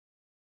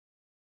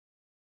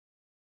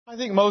I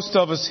think most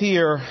of us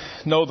here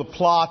know the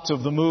plot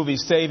of the movie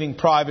Saving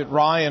Private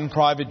Ryan.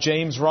 Private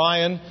James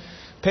Ryan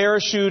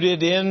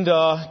parachuted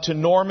into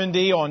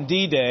Normandy on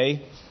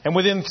D-Day, and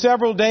within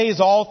several days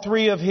all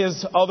three of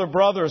his other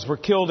brothers were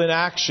killed in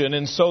action.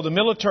 And so the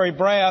military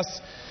brass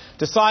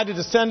decided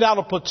to send out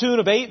a platoon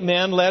of 8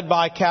 men led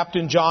by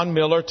Captain John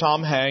Miller,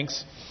 Tom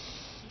Hanks,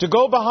 to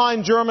go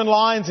behind German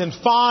lines and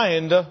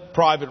find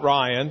Private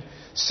Ryan,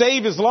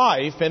 save his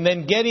life, and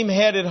then get him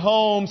headed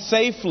home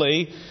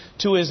safely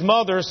to his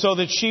mother so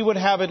that she would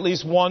have at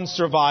least one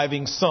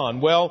surviving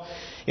son. Well,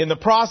 in the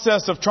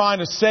process of trying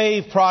to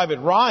save Private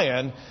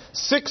Ryan,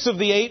 6 of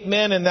the 8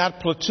 men in that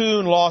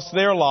platoon lost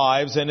their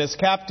lives, and as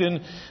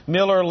Captain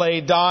Miller lay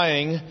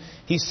dying,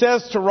 he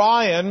says to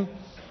Ryan,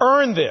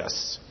 "Earn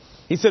this."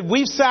 He said,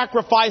 "We've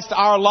sacrificed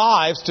our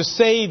lives to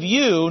save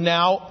you,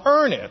 now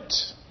earn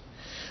it."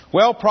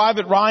 Well,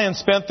 Private Ryan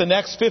spent the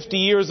next 50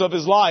 years of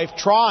his life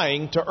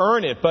trying to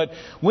earn it. But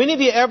when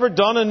have you ever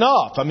done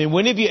enough?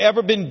 When have you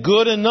ever been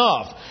good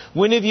enough?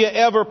 When have you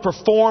ever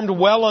performed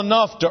well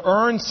enough to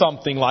earn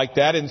something like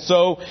that? And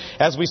so,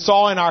 as we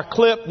saw in our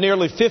clip,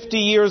 nearly 50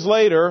 years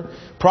later,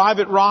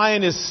 Private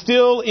Ryan is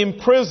still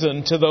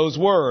imprisoned to those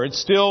words,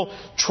 still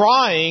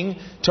trying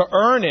to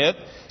earn it,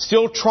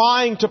 still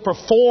trying to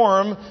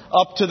perform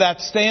up to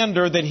that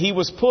standard that he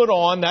was put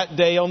on that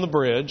day on the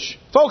bridge.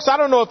 Folks, I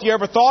don't know if you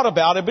ever thought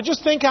about it, but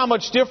just think how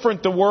much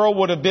different the world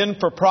would have been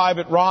for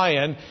Private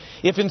Ryan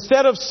if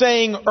instead of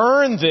saying,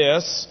 "Earn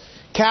this,"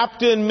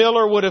 Captain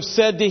Miller would have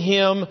said to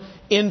him,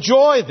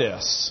 "Enjoy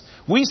this.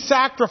 We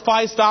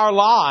sacrificed our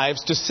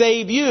lives to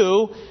save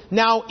you.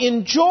 Now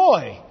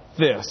enjoy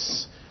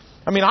this."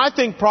 I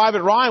think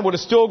Private Ryan would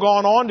have still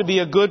gone on to be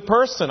a good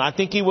person. I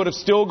think he would have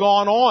still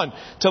gone on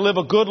to live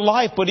a good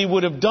life, but he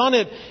would have done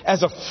it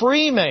as a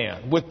free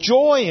man with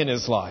joy in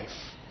his life.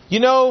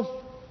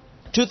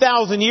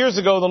 2,000 years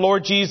ago, the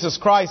Lord Jesus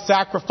Christ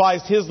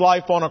sacrificed His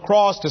life on a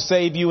cross to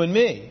save you and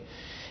me.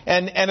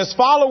 And as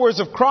followers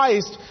of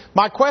Christ,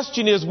 my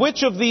question is,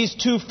 which of these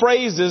two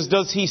phrases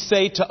does He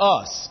say to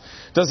us?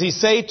 Does He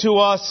say to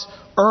us,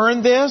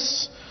 "Earn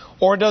this,"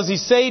 or does He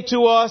say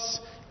to us,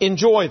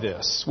 "Enjoy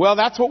this"? Well,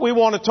 that's what we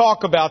want to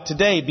talk about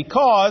today,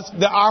 because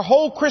our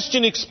whole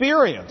Christian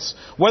experience,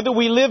 whether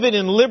we live it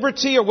in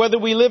liberty or whether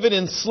we live it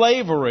in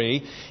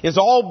slavery, is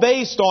all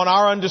based on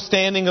our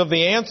understanding of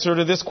the answer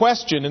to this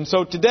question. And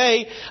so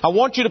today, I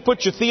want you to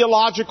put your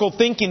theological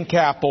thinking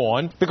cap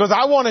on, because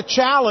I want to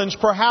challenge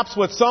perhaps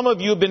what some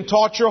of you have been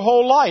taught your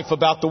whole life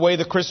about the way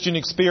the Christian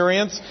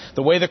experience,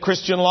 the way the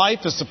Christian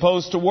life is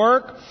supposed to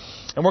work.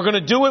 And we're going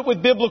to do it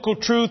with biblical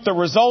truth. The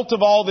result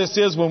of all this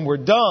is, when we're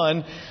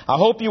done, I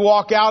hope you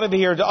walk out of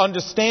here to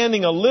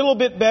understanding a little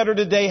bit better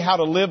today how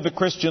to live the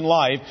Christian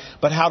life,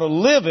 but how to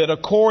live it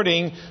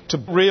according to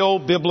real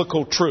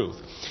biblical truth.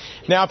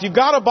 Now, if you've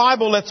got a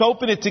Bible, let's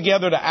open it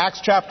together to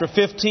Acts chapter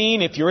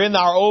 15. If you're in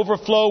our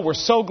overflow, we're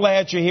so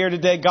glad you're here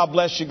today. God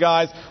bless you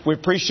guys. We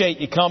appreciate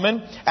you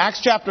coming.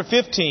 Acts chapter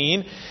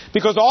 15,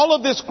 because all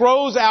of this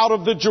grows out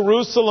of the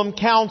Jerusalem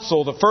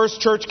Council, the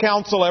first church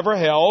council ever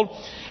held.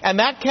 And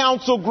that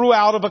council grew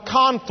out of a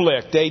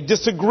conflict, a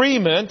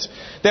disagreement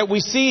that we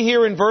see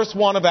here in verse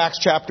 1 of Acts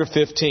chapter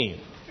 15.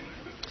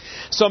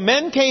 So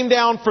men came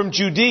down from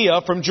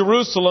Judea, from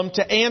Jerusalem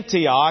to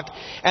Antioch,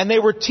 and they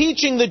were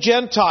teaching the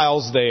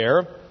Gentiles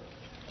there,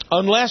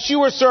 "Unless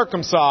you are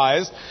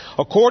circumcised,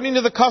 according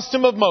to the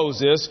custom of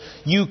Moses,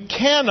 you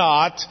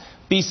cannot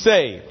be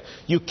saved."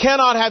 You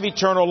cannot have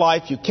eternal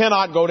life. You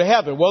cannot go to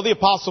heaven. Well, the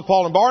Apostle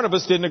Paul and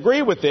Barnabas didn't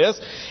agree with this.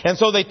 And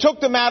so they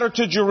took the matter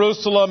to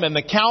Jerusalem, and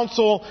the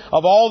council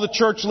of all the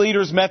church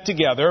leaders met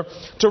together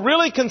to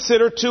really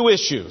consider 2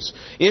 issues.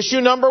 Issue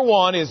number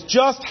 1 is,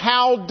 just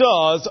how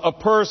does a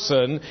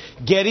person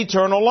get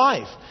eternal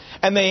life?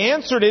 And they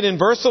answered it in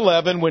verse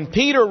 11 when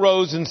Peter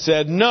rose and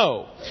said,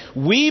 "No,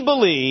 we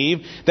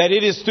believe that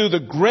it is through the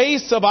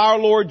grace of our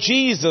Lord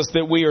Jesus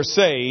that we are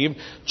saved,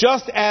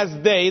 just as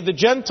they, the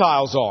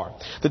Gentiles, are."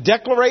 The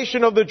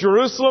declaration of the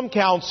Jerusalem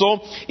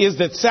Council is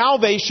that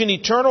salvation,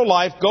 eternal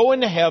life, go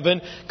into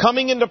heaven,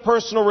 coming into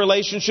personal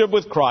relationship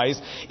with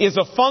Christ, is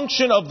a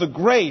function of the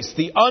grace,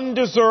 the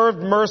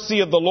undeserved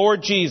mercy of the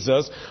Lord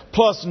Jesus,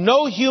 plus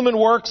no human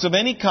works of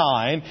any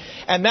kind.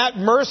 And that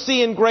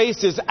mercy and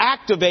grace is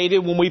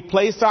activated when we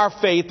place our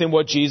faith in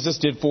what Jesus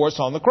did for us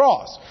on the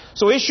cross.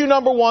 So issue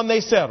number 1, they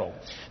settled.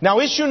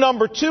 Now issue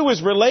number 2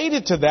 is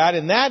related to that,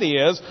 and that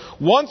is,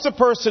 once a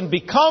person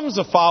becomes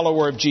a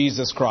follower of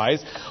Jesus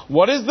Christ,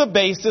 what is the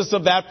basis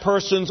of that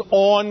person's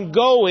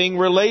ongoing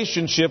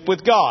relationship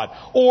with God?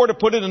 Or to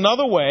put it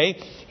another way,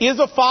 is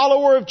a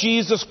follower of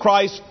Jesus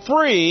Christ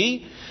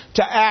free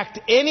to act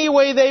any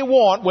way they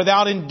want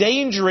without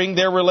endangering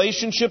their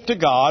relationship to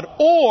God?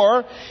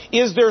 Or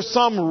is there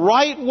some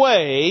right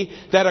way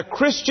that a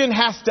Christian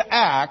has to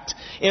act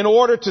in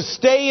order to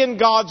stay in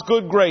God's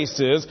good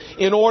graces,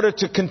 in order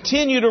to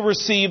continue to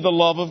receive the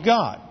love of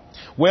God?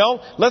 Well,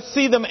 let's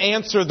see them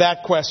answer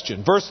that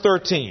question. Verse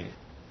 13.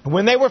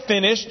 When they were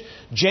finished,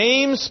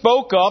 James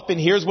spoke up, and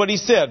here's what he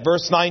said,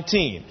 verse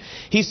 19.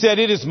 He said,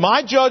 "It is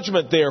my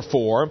judgment,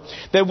 therefore,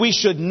 that we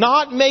should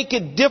not make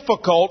it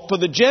difficult for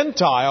the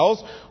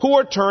Gentiles who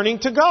are turning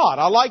to God."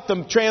 I like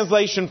the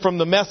translation from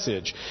the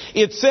Message.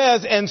 It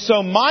says, "And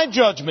so my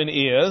judgment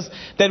is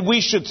that we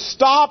should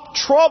stop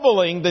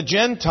troubling the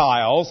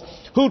Gentiles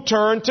who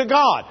turn to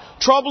God."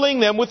 Troubling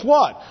them with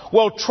what?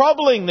 Well,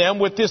 troubling them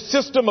with this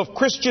system of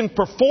Christian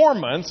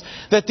performance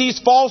that these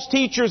false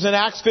teachers in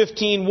Acts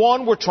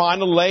 15:1 were trying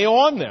to lay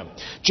on them.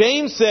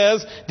 James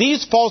says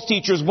these false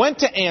teachers went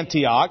to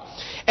Antioch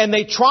and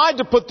they tried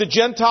to put the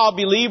Gentile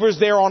believers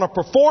there on a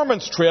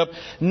performance trip,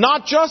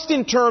 not just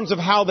in terms of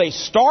how they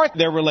start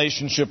their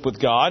relationship with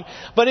God,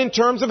 but in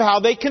terms of how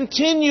they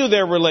continue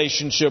their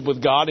relationship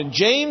with God. And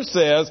James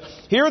says,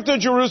 here at the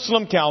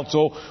Jerusalem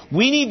Council,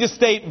 we need to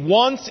state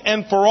once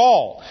and for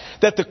all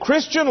that the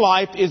Christian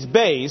life is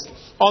based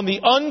on the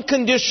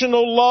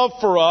unconditional love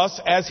for us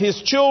as His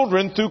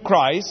children through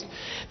Christ,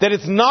 that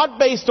it's not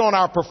based on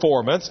our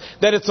performance,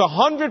 that it's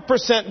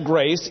 100%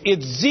 grace,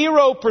 it's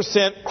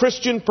 0%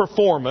 Christian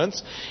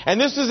performance,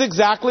 and this is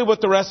exactly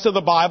what the rest of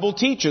the Bible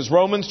teaches.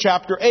 Romans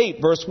chapter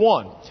 8, verse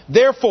 1.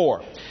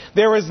 "Therefore,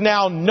 there is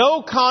now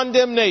no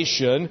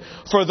condemnation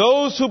for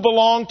those who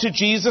belong to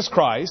Jesus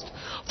Christ.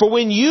 For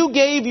when you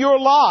gave your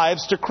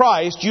lives to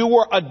Christ, you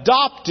were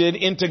adopted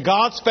into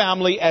God's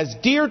family as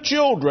dear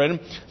children.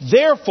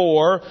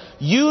 Therefore,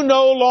 you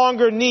no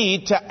longer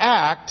need to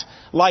act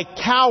like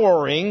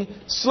cowering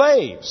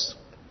slaves."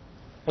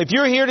 If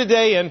you're here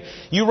today and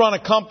you run a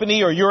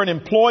company or you're an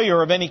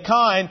employer of any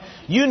kind,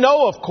 you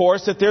know, of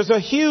course, that there's a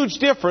huge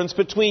difference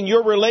between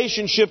your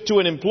relationship to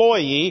an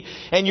employee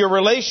and your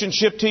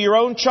relationship to your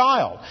own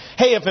child.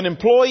 Hey, if an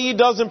employee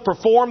doesn't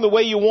perform the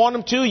way you want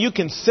them to, you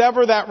can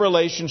sever that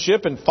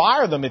relationship and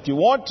fire them if you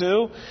want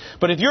to.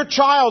 But if your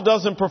child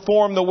doesn't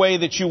perform the way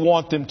that you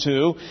want them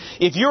to,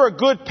 if you're a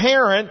good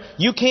parent,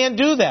 you can't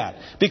do that.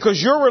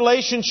 Because your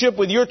relationship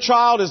with your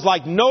child is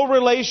like no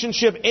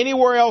relationship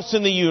anywhere else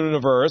in the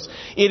universe.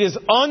 It is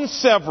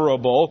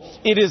unseverable.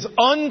 It is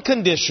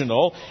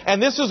unconditional.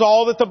 And this is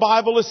all that the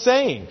Bible is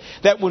saying.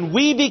 That when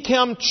we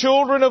become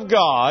children of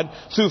God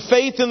through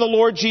faith in the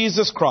Lord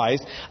Jesus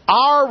Christ,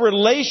 our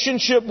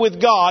relationship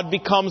with God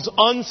becomes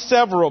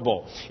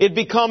unseverable. It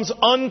becomes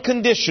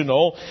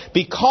unconditional.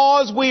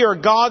 Because we are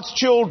God's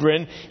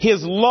children,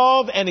 His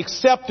love and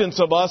acceptance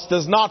of us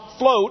does not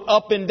float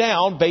up and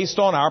down based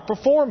on our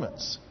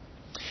performance.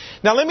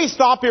 Now let me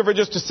stop here for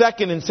just a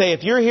second and say,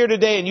 if you're here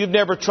today and you've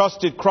never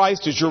trusted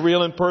Christ as your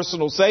real and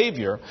personal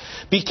Savior,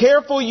 be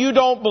careful you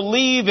don't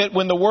believe it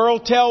when the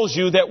world tells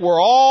you that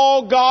we're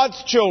all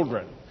God's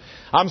children.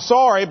 I'm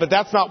sorry, but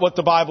that's not what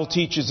the Bible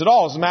teaches at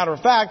all. As a matter of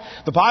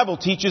fact, the Bible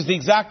teaches the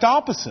exact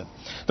opposite.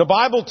 The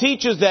Bible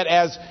teaches that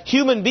as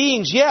human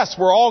beings, yes,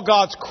 we're all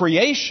God's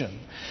creation.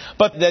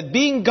 But that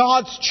being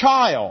God's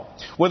child,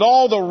 with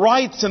all the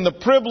rights and the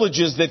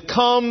privileges that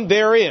come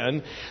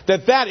therein,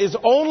 that is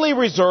only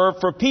reserved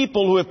for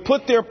people who have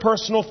put their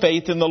personal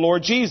faith in the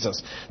Lord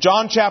Jesus.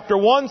 John chapter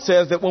 1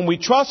 says that when we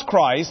trust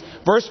Christ,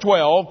 verse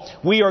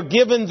 12, we are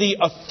given the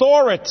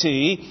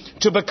authority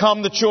to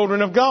become the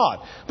children of God.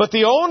 But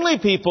the only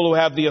people who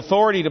have the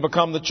authority to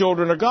become the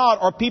children of God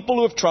are people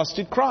who have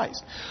trusted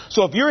Christ.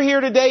 So if you're here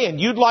today and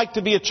you'd like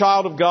to be a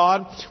child of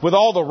God with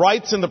all the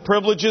rights and the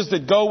privileges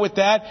that go with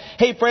that,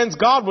 hey friends,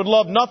 God would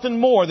love nothing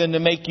more than to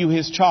make you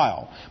His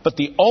child. But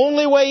the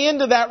only way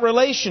into that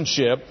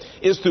relationship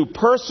is through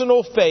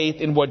personal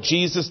faith in what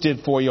Jesus did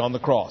for you on the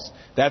cross.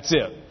 That's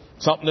it.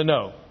 Something to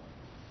know.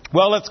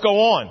 Well, let's go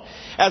on.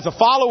 As a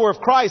follower of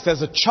Christ,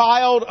 as a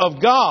child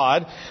of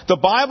God, the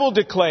Bible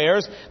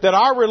declares that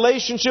our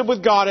relationship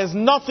with God has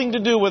nothing to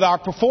do with our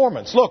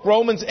performance. Look,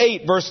 Romans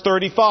 8, verse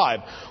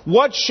 35.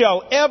 "What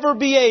shall ever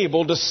be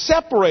able to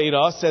separate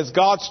us as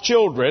God's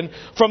children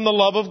from the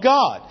love of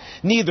God?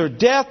 Neither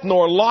death,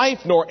 nor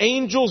life, nor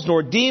angels,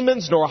 nor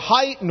demons, nor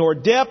height, nor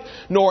depth,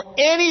 nor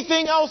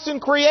anything else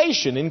in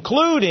creation,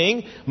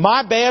 including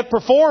my bad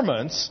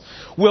performance,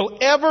 will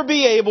ever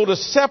be able to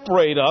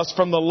separate us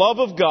from the love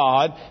of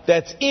God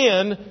that's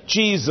in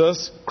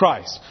Jesus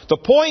Christ." The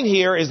point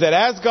here is that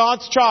as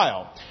God's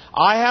child,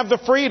 I have the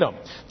freedom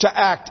to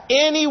act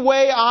any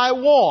way I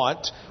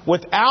want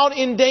without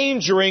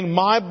endangering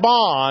my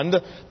bond,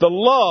 the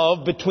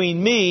love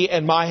between me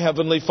and my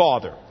Heavenly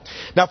Father.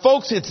 Now,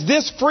 folks, it's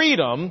this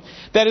freedom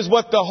that is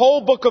what the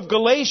whole book of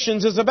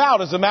Galatians is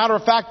about. As a matter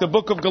of fact, the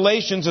book of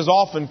Galatians is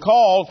often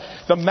called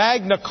the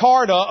Magna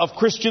Carta of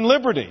Christian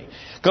liberty.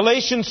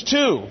 Galatians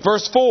 2,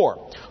 verse 4.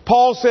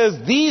 Paul says,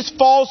 "These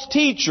false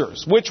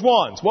teachers," which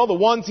ones? Well, the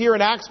ones here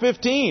in Acts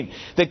 15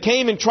 that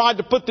came and tried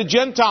to put the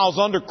Gentiles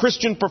under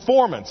Christian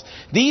performance.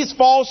 These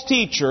false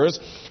teachers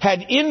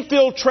had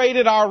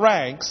infiltrated our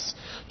ranks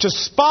to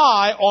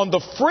spy on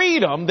the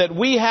freedom that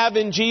we have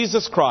in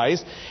Jesus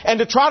Christ and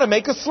to try to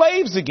make us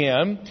slaves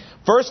again.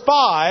 Verse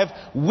 5,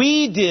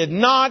 we did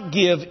not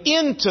give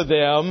in to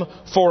them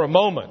for a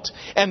moment.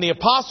 And the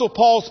Apostle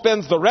Paul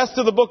spends the rest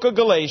of the book of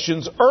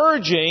Galatians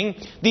urging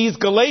these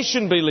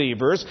Galatian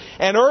believers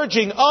and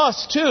urging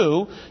us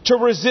too to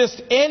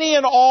resist any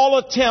and all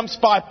attempts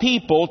by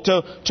people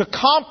to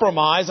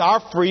compromise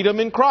our freedom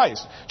in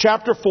Christ.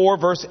 Chapter 4,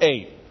 verse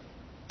 8.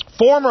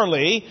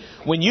 Formerly,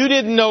 when you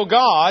didn't know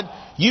God,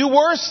 you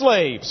were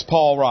slaves,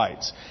 Paul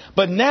writes.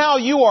 But now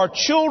you are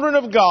children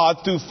of God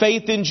through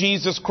faith in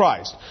Jesus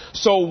Christ.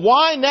 So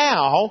why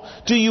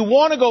now do you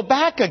want to go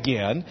back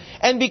again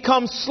and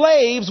become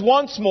slaves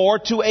once more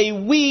to a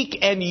weak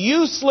and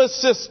useless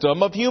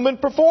system of human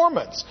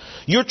performance?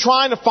 You're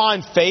trying to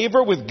find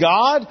favor with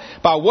God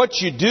by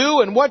what you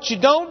do and what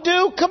you don't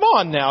do? Come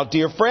on now,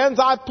 dear friends.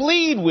 I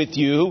plead with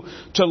you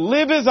to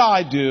live as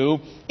I do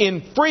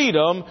in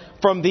freedom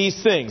from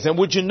these things. And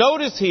would you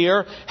notice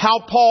here how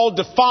Paul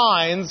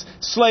defines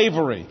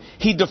slavery?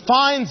 He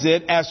defines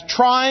it as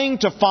trying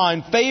to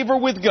find favor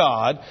with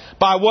God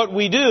by what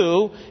we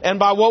do and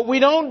by what we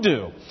don't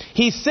do.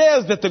 He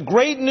says that the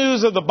great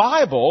news of the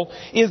Bible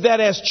is that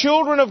as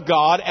children of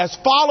God, as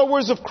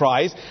followers of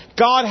Christ,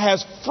 God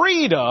has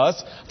freed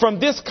us from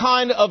this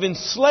kind of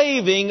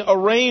enslaving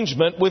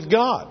arrangement with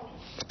God.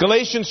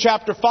 Galatians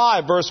chapter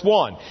 5, verse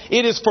 1.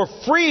 It is for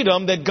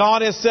freedom that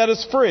God has set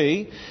us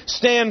free.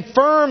 Stand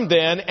firm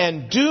then,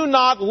 and do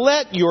not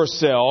let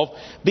yourself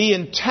be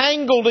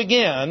entangled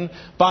again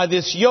by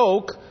this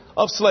yoke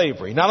of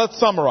slavery. Now let's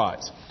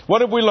summarize.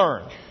 What have we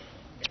learned?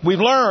 We've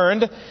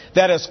learned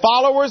that as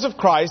followers of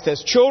Christ,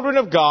 as children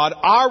of God,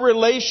 our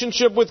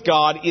relationship with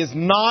God is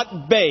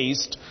not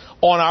based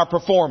on our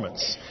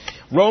performance.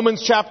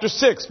 Romans chapter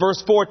 6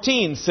 verse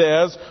 14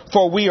 says,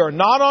 for we are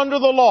not under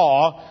the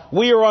law,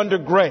 we are under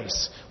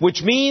grace.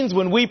 Which means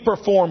when we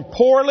perform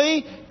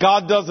poorly,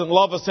 God doesn't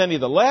love us any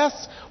the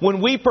less.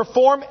 When we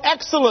perform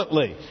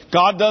excellently,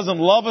 God doesn't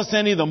love us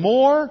any the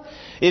more.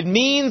 It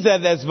means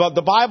that, as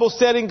the Bible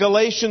said in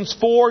Galatians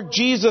 4,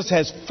 Jesus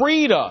has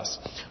freed us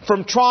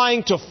from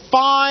trying to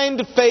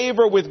find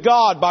favor with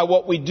God by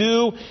what we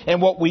do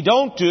and what we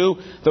don't do.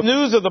 The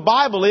news of the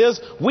Bible is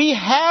we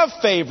have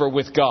favor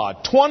with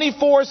God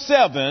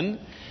 24/7,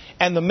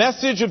 and the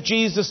message of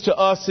Jesus to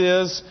us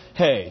is,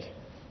 hey,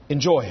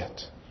 enjoy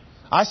it.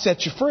 I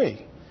set you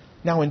free.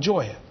 Now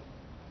enjoy it.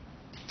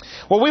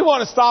 Well, we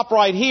want to stop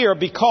right here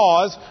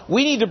because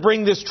we need to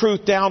bring this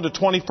truth down to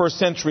 21st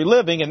century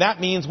living, and that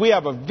means we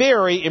have a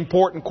very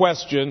important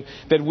question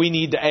that we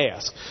need to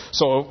ask.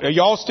 So, are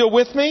y'all still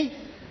with me?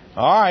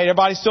 All right,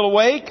 everybody still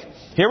awake?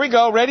 Here we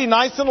go. Ready?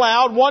 Nice and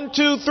loud. 1,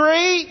 2,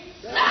 3.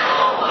 So what?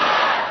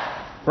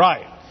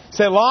 Right.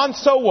 Say, Lon,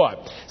 so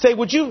what? Say,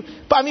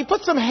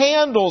 put some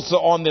handles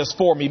on this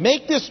for me.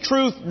 Make this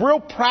truth real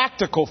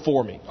practical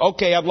for me.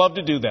 Okay, I'd love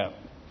to do that.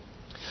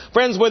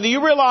 Friends, whether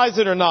you realize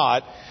it or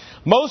not,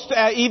 most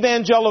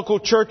evangelical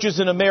churches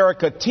in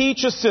America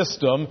teach a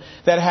system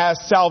that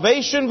has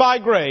salvation by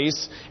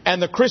grace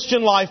and the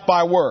Christian life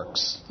by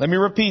works. Let me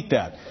repeat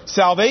that.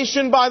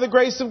 Salvation by the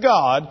grace of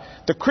God,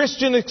 the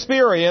Christian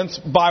experience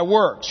by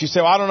works. You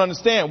say, well, I don't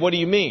understand. What do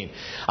you mean?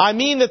 I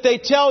mean that they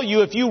tell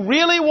you if you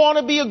really want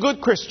to be a good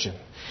Christian,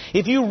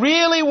 if you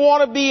really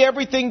want to be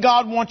everything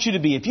God wants you to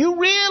be, if you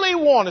really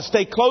want to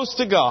stay close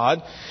to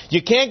God,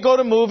 you can't go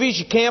to movies,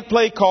 you can't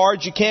play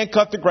cards, you can't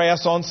cut the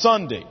grass on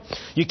Sunday.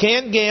 You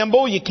can't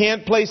gamble, you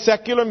can't play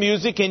secular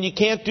music, and you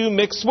can't do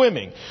mixed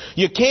swimming.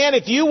 You can't,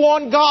 if you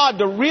want God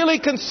to really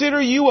consider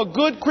you a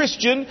good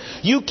Christian,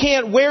 you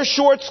can't wear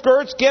short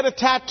skirts, get a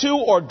tattoo,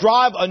 or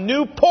drive a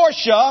new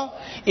Porsche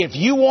if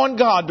you want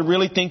God to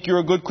really think you're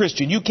a good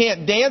Christian. You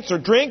can't dance or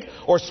drink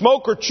or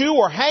smoke or chew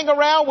or hang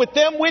around with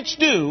them which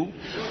do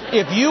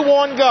if you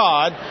want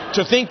God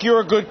to think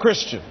you're a good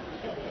Christian.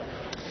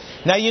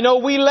 Now, you know,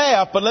 we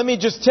laugh, but let me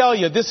just tell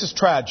you, this is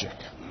tragic.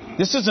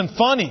 This isn't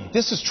funny.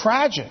 This is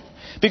tragic.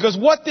 Because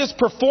what this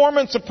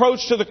performance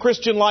approach to the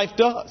Christian life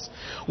does,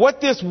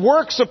 what this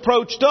works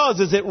approach does,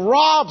 is it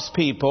robs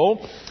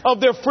people of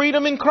their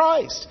freedom in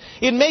Christ.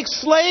 It makes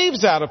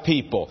slaves out of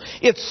people.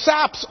 It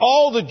saps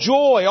all the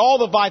joy, all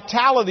the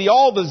vitality,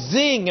 all the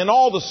zing, and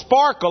all the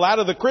sparkle out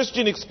of the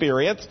Christian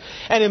experience.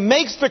 And it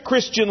makes the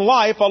Christian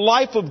life a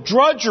life of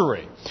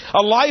drudgery,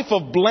 a life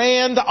of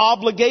bland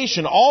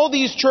obligation. All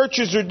these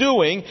churches are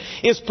doing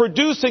is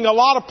producing a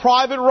lot of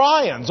private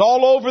Ryans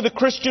all over the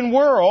Christian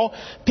world.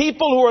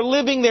 People who are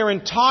living their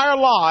entire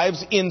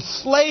lives in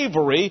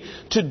slavery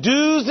to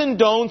do's and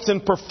don'ts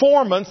and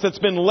performance that's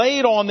been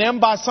laid on them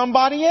by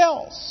somebody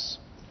else.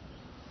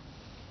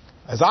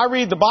 As I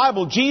read the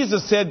Bible,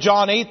 Jesus said,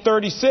 John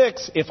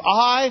 8:36, if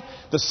I,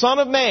 the Son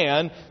of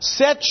Man,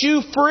 set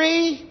you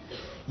free,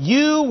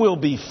 you will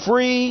be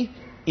free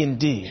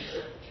indeed.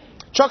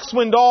 Chuck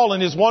Swindoll, in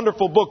his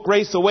wonderful book,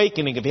 Grace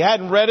Awakening, if you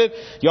hadn't read it,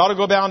 you ought to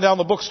go down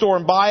the bookstore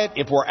and buy it.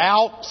 If we're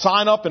out,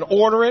 sign up and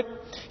order it.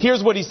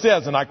 Here's what he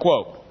says, and I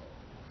quote.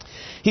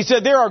 He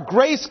said, there are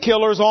grace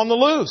killers on the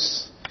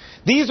loose.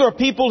 These are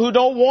people who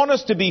don't want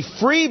us to be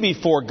free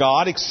before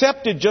God,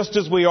 accepted just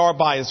as we are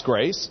by His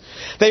grace.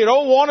 They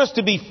don't want us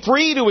to be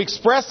free to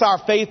express our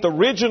faith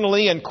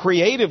originally and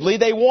creatively.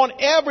 They want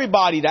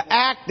everybody to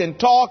act and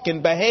talk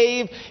and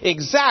behave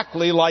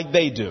exactly like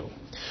they do.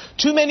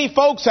 Too many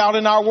folks out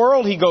in our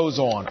world, he goes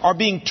on, are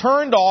being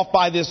turned off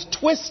by this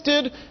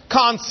twisted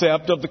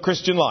concept of the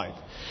Christian life.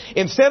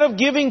 Instead of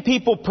giving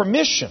people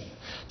permission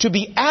to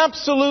be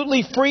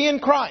absolutely free in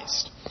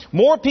Christ,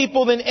 more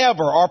people than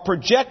ever are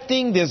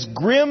projecting this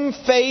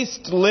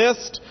grim-faced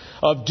list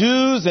of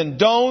do's and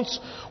don'ts,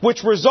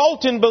 which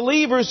result in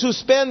believers who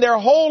spend their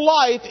whole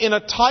life in a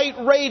tight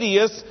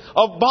radius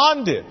of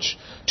bondage.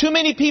 Too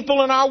many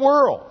people in our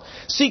world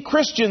see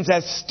Christians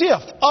as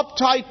stiff,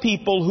 uptight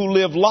people who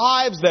live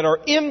lives that are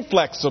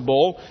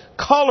inflexible,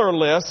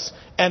 colorless,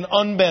 and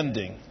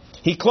unbending.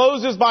 He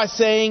closes by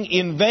saying,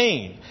 in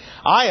vain,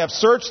 I have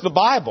searched the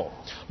Bible,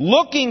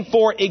 looking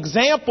for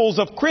examples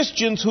of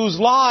Christians whose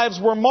lives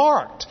were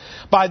marked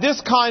by this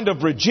kind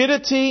of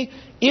rigidity,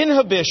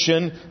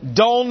 inhibition,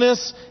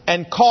 dullness,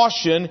 and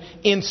caution.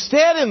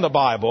 Instead, in the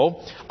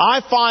Bible,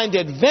 I find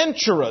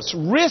adventurous,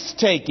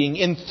 risk-taking,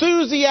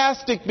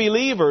 enthusiastic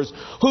believers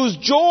whose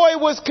joy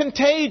was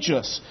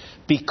contagious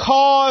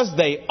because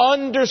they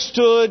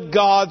understood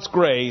God's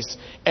grace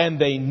and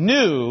they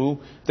knew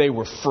they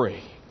were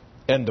free.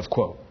 End of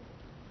quote.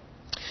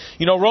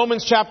 You know,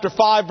 Romans chapter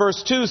 5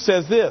 verse 2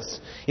 says this.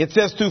 It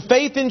says, through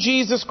faith in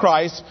Jesus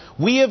Christ,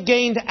 we have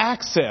gained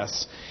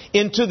access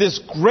into this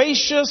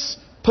gracious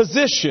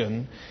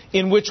position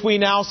in which we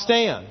now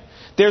stand.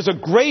 There's a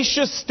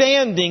gracious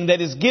standing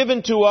that is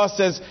given to us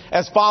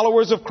as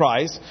followers of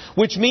Christ,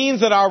 which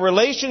means that our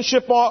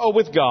relationship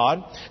with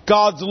God,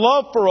 God's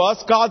love for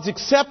us, God's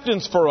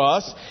acceptance for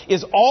us,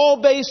 is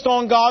all based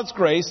on God's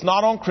grace,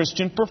 not on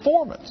Christian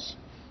performance.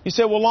 You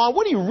say, well, Lon,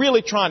 what are you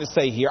really trying to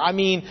say here? I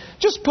mean,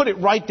 just put it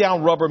right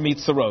down, rubber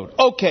meets the road.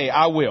 Okay,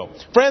 I will.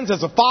 Friends,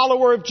 as a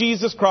follower of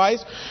Jesus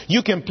Christ,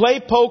 you can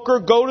play poker,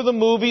 go to the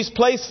movies,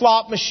 play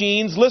slot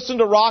machines, listen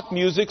to rock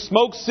music,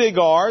 smoke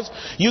cigars.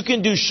 You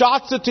can do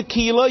shots of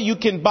tequila. You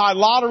can buy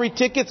lottery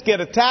tickets,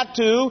 get a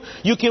tattoo.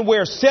 You can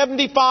wear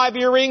 75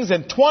 earrings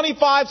and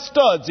 25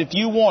 studs if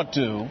you want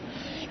to.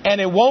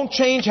 And it won't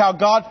change how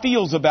God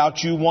feels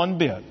about you one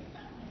bit.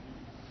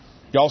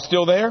 Y'all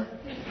still there?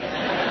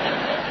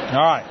 All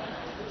right.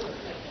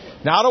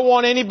 Now, I don't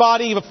want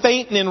anybody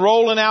fainting and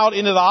rolling out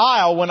into the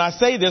aisle when I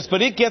say this,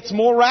 but it gets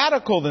more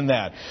radical than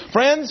that.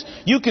 Friends,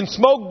 you can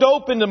smoke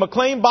dope in the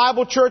McLean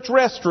Bible Church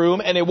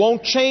restroom and it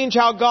won't change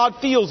how God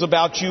feels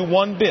about you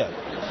one bit.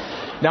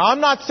 Now,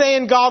 I'm not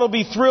saying God will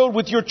be thrilled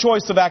with your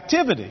choice of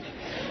activity.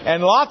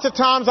 And lots of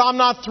times I'm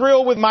not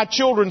thrilled with my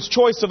children's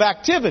choice of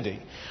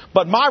activity.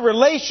 But my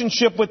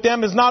relationship with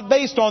them is not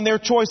based on their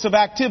choice of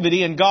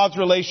activity, and God's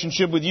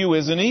relationship with you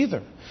isn't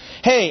either.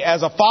 Hey,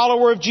 as a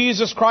follower of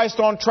Jesus Christ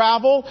on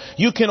travel,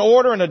 you can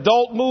order an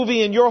adult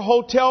movie in your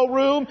hotel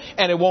room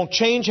and it won't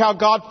change how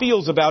God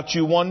feels about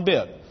you one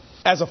bit.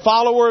 As a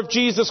follower of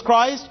Jesus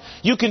Christ,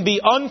 you can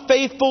be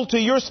unfaithful to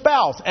your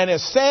spouse. And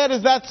as sad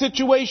as that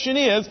situation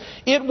is,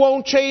 it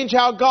won't change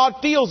how God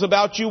feels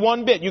about you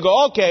one bit. You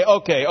go,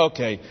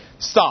 okay,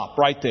 stop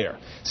right there.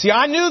 See,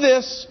 I knew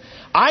this.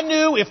 I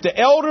knew if the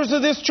elders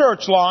of this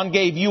church, Lon,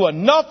 gave you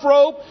enough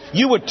rope,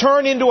 you would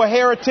turn into a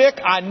heretic.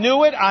 I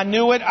knew it.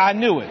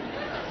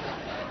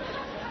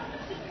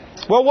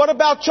 Well, what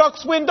about Chuck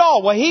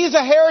Swindoll? Well, he's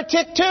a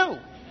heretic too.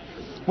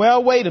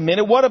 Well, wait a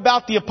minute. What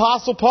about the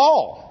Apostle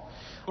Paul?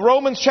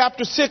 Romans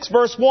chapter 6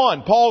 verse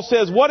 1. Paul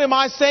says, what am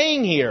I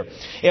saying here?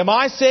 Am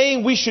I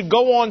saying we should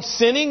go on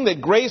sinning that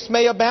grace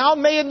may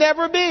abound? May it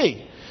never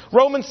be.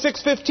 Romans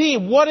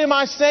 6:15. What am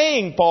I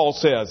saying, Paul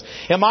says?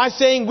 Am I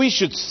saying we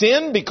should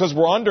sin because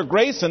we're under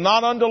grace and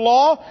not under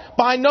law?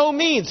 By no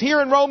means. Here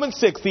in Romans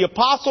 6, the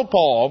Apostle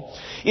Paul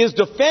is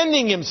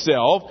defending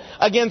himself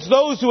against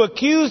those who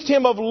accused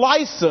him of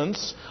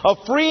license, of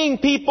freeing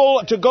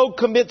people to go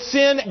commit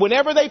sin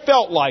whenever they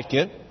felt like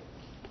it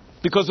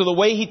because of the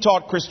way he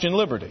taught Christian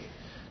liberty.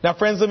 Now,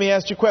 friends, let me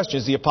ask you a question.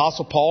 Is the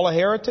Apostle Paul a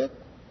heretic?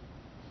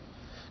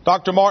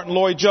 Dr. Martin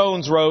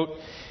Lloyd-Jones wrote,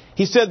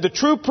 he said, the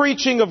true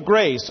preaching of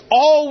grace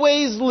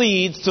always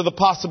leads to the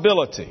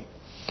possibility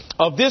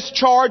of this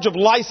charge of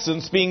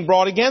license being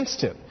brought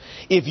against him.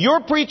 If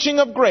your preaching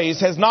of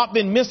grace has not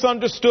been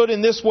misunderstood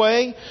in this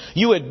way,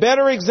 you had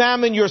better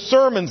examine your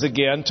sermons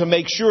again to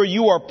make sure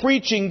you are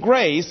preaching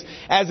grace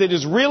as it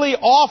is really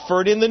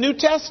offered in the New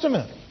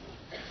Testament.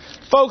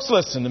 Folks,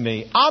 listen to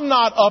me. I'm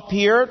not up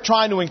here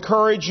trying to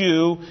encourage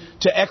you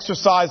to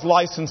exercise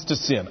license to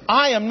sin.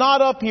 I am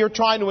not up here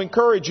trying to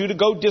encourage you to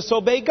go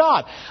disobey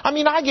God. I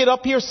mean, I get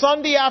up here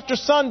Sunday after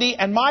Sunday,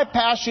 and my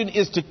passion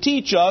is to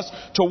teach us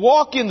to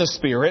walk in the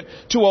Spirit,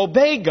 to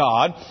obey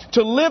God,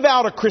 to live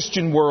out a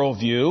Christian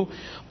worldview.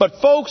 But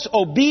folks,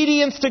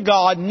 obedience to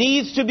God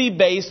needs to be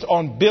based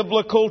on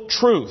biblical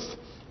truth.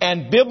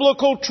 And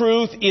biblical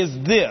truth is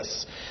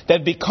this,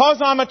 that because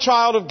I'm a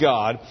child of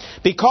God,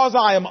 because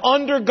I am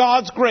under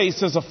God's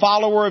grace as a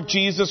follower of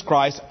Jesus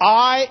Christ,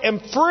 I am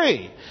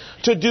free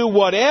to do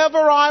whatever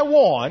I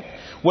want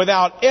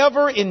without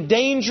ever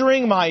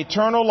endangering my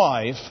eternal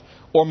life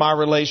or my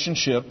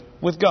relationship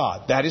with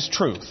God. That is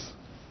truth.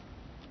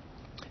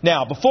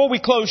 Now, before we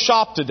close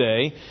shop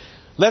today,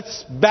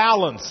 let's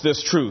balance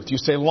this truth. You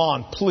say,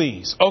 Lon,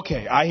 please.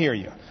 Okay, I hear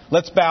you.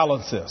 Let's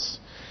balance this.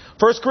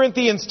 1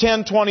 Corinthians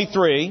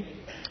 10:23,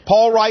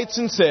 Paul writes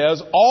and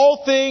says,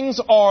 all things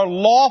are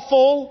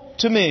lawful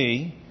to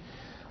me,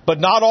 but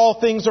not all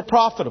things are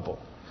profitable.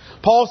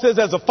 Paul says,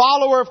 as a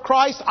follower of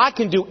Christ, I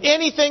can do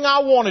anything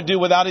I want to do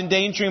without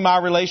endangering my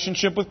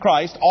relationship with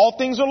Christ. All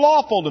things are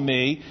lawful to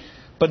me,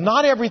 but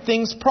not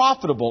everything's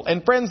profitable.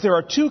 And friends, there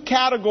are two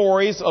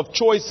categories of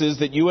choices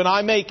that you and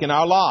I make in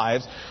our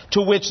lives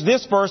to which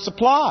this verse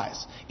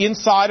applies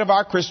inside of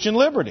our Christian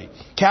liberty.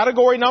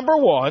 Category number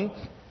one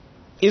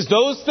is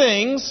those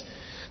things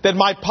that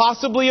might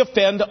possibly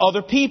offend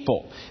other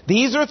people.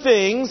 These are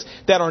things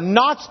that are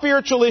not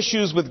spiritual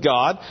issues with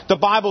God. The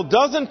Bible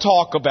doesn't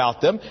talk about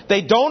them.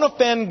 They don't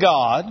offend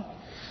God,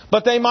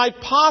 but they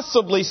might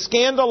possibly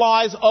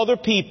scandalize other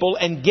people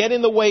and get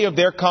in the way of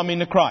their coming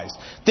to Christ.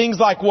 Things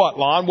like what,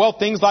 Lon? Well,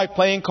 things like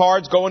playing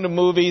cards, going to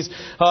movies,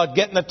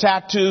 getting a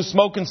tattoo,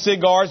 smoking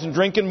cigars, and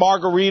drinking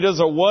margaritas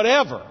or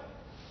whatever.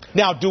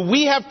 Now, do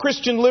we have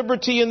Christian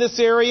liberty in this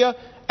area?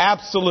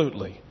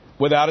 Absolutely,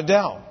 without a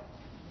doubt.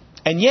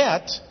 And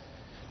yet,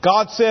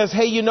 God says,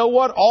 hey, you know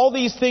what? All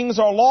these things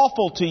are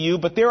lawful to you,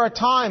 but there are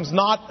times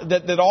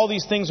that all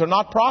these things are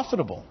not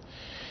profitable.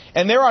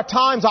 And there are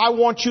times I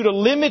want you to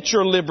limit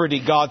your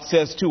liberty, God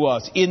says to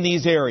us, in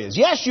these areas.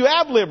 Yes, you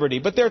have liberty,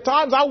 but there are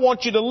times I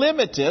want you to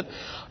limit it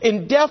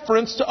in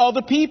deference to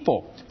other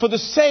people, for the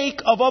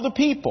sake of other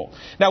people.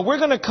 Now, we're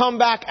going to come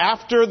back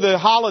after the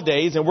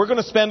holidays, and we're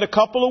going to spend a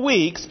couple of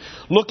weeks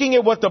looking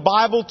at what the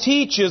Bible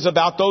teaches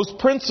about those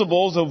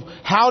principles of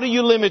how do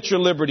you limit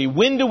your liberty?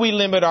 When do we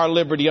limit our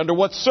liberty? Under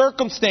what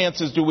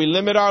circumstances do we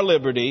limit our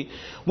liberty?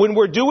 When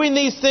we're doing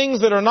these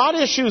things that are not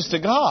issues to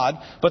God,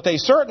 but they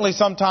certainly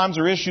sometimes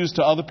are issues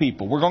to other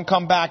people. We're going to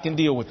come back and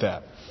deal with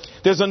that.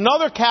 There's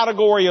another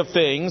category of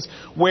things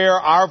where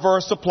our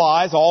verse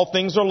applies. All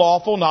things are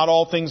lawful, not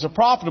all things are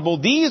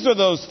profitable. These are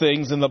those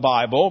things in the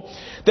Bible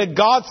that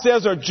God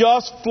says are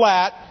just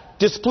flat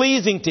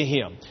displeasing to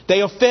Him.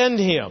 They offend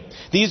Him.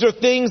 These are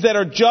things that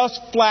are just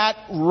flat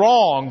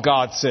wrong,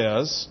 God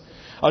says.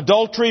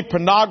 Adultery,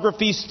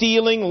 pornography,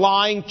 stealing,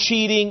 lying,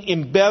 cheating,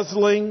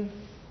 embezzling.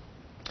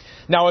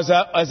 Now,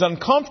 as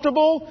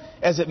uncomfortable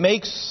as it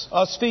makes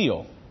us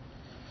feel,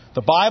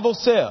 the Bible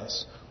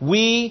says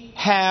we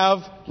have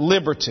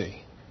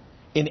liberty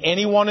in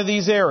any one of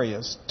these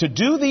areas to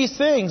do these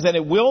things, and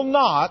it will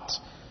not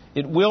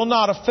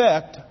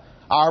affect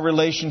our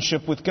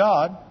relationship with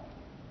God.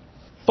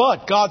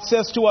 But God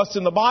says to us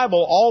in the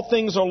Bible, all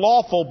things are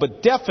lawful,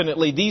 but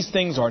definitely these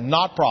things are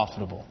not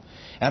profitable.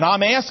 And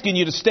I'm asking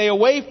you to stay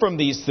away from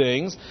these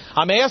things.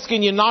 I'm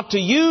asking you not to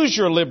use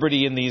your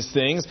liberty in these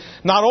things,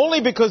 not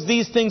only because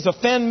these things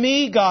offend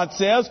me, God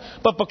says,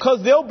 but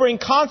because they'll bring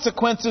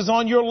consequences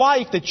on your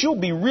life that you'll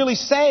be really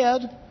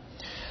sad.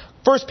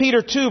 1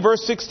 Peter 2,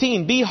 verse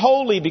 16, be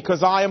holy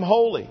because I am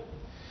holy.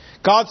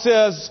 God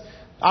says,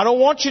 I don't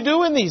want you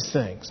doing these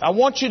things. I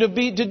want you to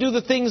do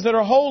the things that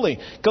are holy.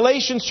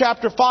 Galatians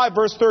chapter 5,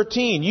 verse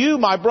 13, you,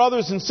 my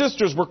brothers and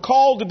sisters, were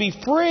called to be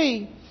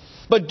free,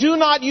 but do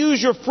not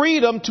use your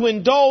freedom to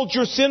indulge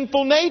your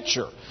sinful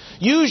nature.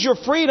 Use your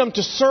freedom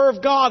to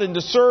serve God and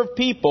to serve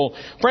people.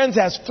 Friends,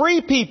 as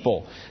free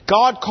people,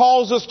 God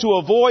calls us to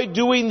avoid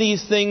doing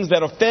these things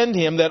that offend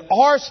Him, that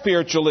are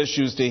spiritual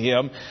issues to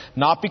Him,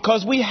 not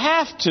because we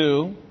have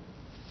to,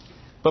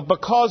 but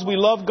because we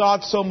love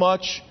God so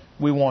much,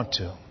 we want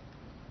to.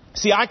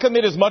 See, I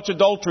commit as much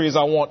adultery as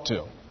I want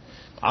to.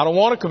 I don't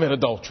want to commit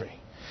adultery.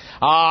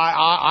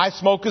 I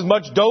smoke as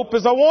much dope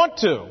as I want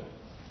to.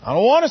 I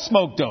don't want to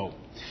smoke dope.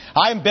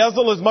 I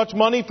embezzle as much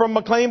money from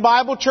McLean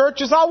Bible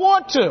Church as I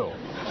want to.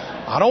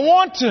 I don't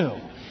want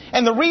to.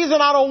 And the reason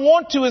I don't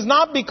want to is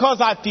not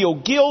because I feel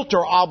guilt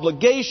or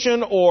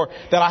obligation or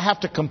that I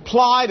have to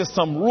comply to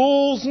some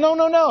rules. No,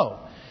 no, no.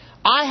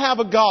 I have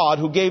a God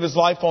who gave His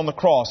life on the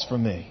cross for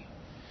me.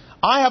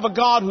 I have a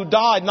God who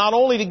died not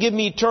only to give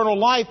me eternal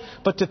life,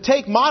 but to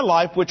take my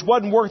life, which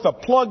wasn't worth a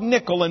plug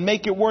nickel, and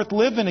make it worth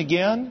living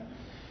again.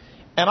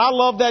 And I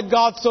love that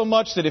God so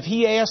much that if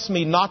He asks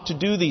me not to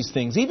do these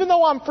things, even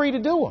though I'm free to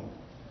do them,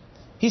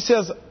 He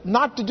says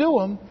not to do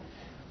them,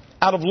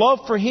 out of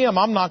love for Him,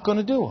 I'm not going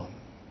to do them.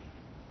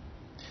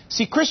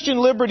 See, Christian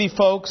liberty,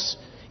 folks,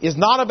 is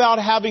not about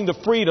having the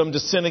freedom to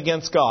sin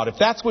against God. If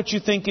that's what you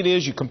think it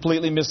is, you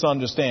completely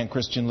misunderstand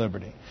Christian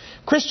liberty.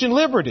 Christian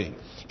liberty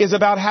is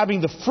about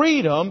having the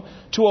freedom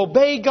to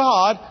obey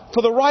God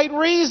for the right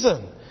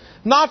reason.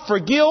 Not for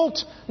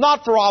guilt,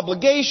 not for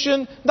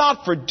obligation,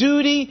 not for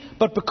duty,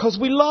 but because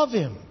we love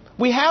Him.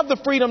 We have the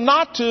freedom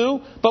not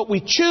to, but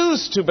we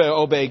choose to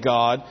obey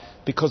God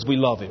because we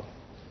love Him.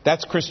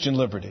 That's Christian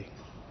liberty.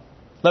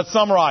 Let's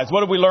summarize.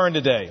 What have we learned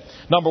today?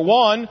 Number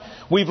one,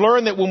 we've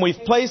learned that when we've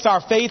placed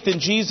our faith in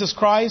Jesus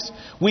Christ,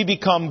 we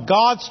become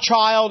God's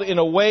child in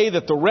a way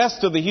that the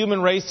rest of the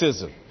human race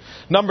isn't.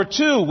 Number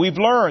two, we've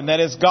learned that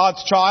as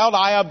God's child,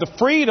 I have the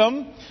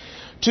freedom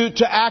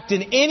to act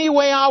in any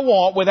way I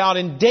want without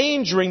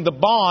endangering the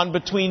bond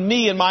between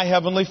me and my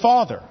Heavenly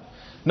Father.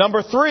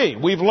 Number three,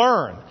 we've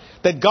learned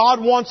that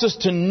God wants us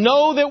to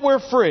know that we're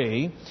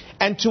free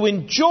and to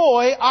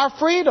enjoy our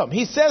freedom.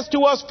 He says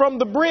to us from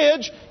the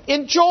bridge,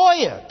 enjoy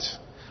it.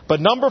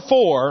 But number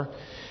four,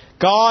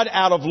 God,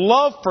 out of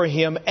love for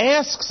Him,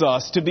 asks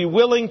us to be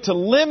willing to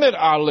limit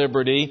our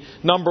liberty,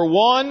 number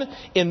one,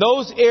 in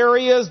those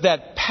areas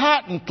that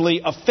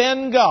patently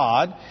offend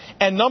God,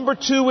 and number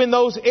two, in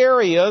those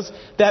areas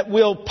that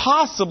will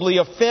possibly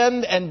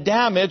offend and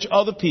damage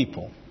other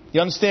people.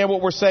 You understand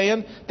what we're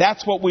saying?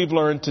 That's what we've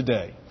learned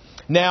today.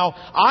 Now,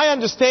 I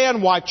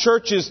understand why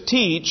churches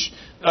teach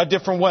a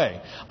different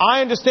way.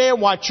 I understand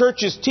why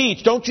churches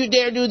teach, don't you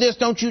dare do this,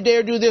 don't you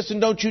dare do this,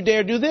 and don't you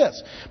dare do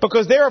this.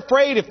 Because they're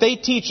afraid if they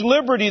teach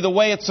liberty the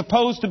way it's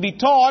supposed to be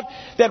taught,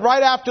 that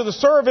right after the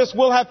service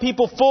we'll have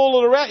people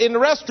full in the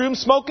restroom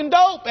smoking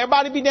dope.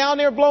 Everybody be down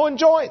there blowing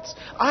joints.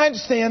 I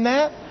understand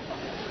that.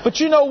 But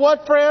you know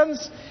what,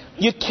 friends?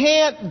 You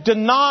can't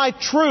deny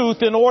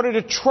truth in order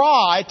to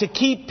try to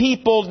keep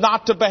people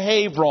not to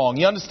behave wrong.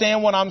 You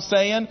understand what I'm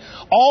saying?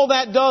 All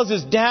that does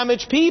is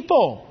damage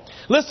people.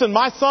 Listen,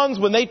 my sons,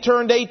 when they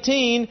turned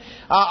 18,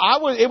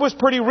 it was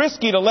pretty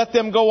risky to let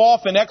them go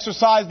off and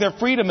exercise their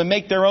freedom and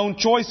make their own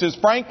choices.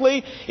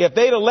 Frankly, if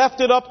they'd have left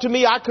it up to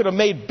me, I could have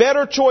made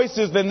better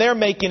choices than they're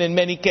making in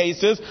many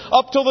cases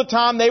up till the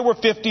time they were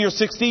 50 or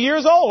 60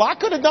 years old. I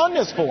could have done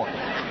this for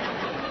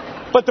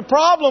them. But the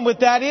problem with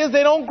that is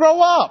they don't grow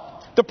up.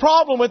 The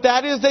problem with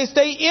that is they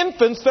stay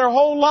infants their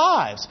whole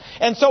lives.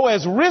 And so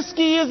as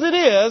risky as it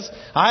is,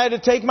 I had to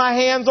take my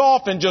hands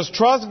off and just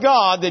trust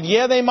God that,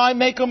 yeah, they might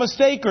make a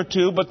mistake or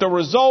two, but the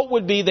result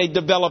would be they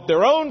develop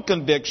their own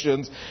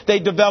convictions, they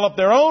develop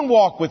their own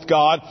walk with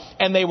God,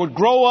 and they would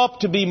grow up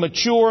to be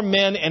mature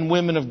men and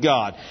women of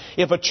God.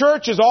 If a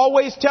church is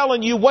always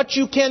telling you what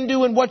you can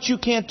do and what you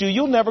can't do,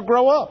 you'll never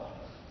grow up.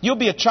 You'll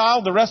be a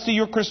child the rest of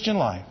your Christian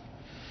life.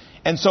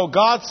 And so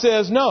God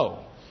says, no.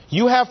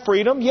 You have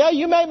freedom. Yeah,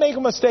 you may make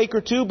a mistake or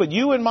two, but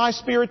you and my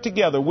Spirit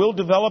together will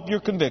develop your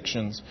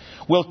convictions.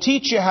 We'll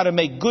teach you how to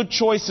make good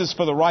choices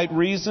for the right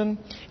reason,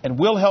 and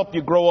we'll help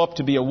you grow up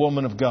to be a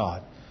woman of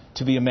God,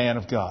 to be a man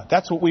of God.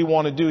 That's what we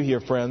want to do here,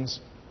 friends.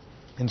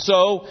 And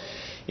so,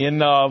 in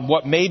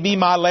what may be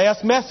my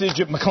last message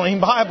at McLean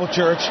Bible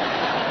Church,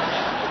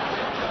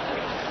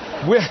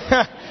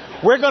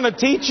 we're going to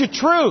teach you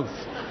truth.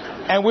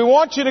 And we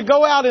want you to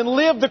go out and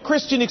live the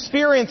Christian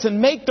experience and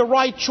make the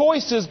right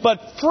choices, but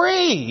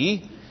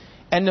free,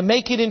 and to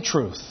make it in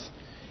truth.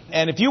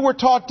 And if you were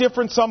taught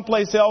different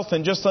someplace else,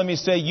 then just let me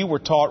say you were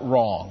taught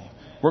wrong.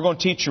 We're going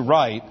to teach you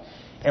right,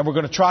 and we're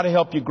going to try to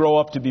help you grow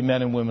up to be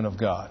men and women of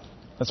God.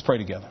 Let's pray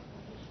together.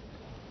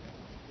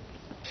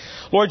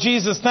 Lord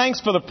Jesus, thanks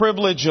for the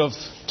privilege of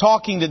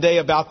talking today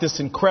about this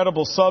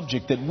incredible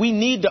subject that we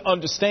need to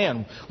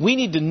understand. We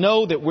need to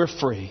know that we're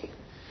free.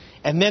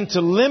 And then to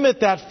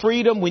limit that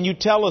freedom when you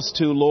tell us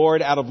to,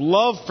 Lord, out of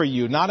love for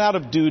you, not out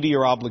of duty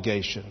or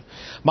obligation.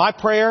 My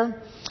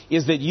prayer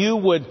is that you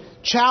would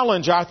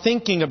challenge our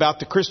thinking about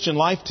the Christian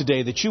life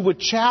today, that you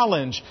would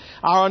challenge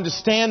our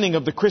understanding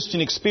of the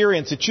Christian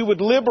experience, that you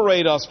would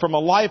liberate us from a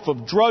life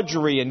of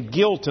drudgery and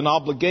guilt and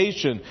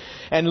obligation,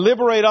 and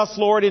liberate us,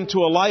 Lord, into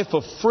a life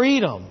of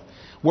freedom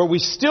where we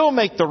still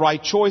make the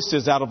right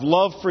choices out of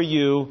love for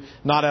you,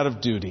 not out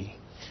of duty.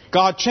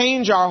 God,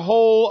 change our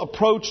whole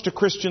approach to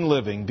Christian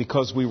living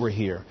because we were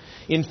here.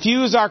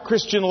 Infuse our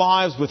Christian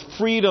lives with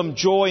freedom,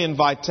 joy, and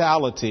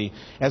vitality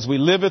as we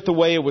live it the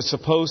way it was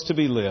supposed to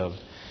be lived.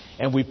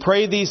 And we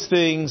pray these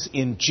things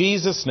in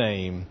Jesus'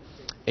 name.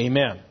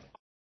 Amen.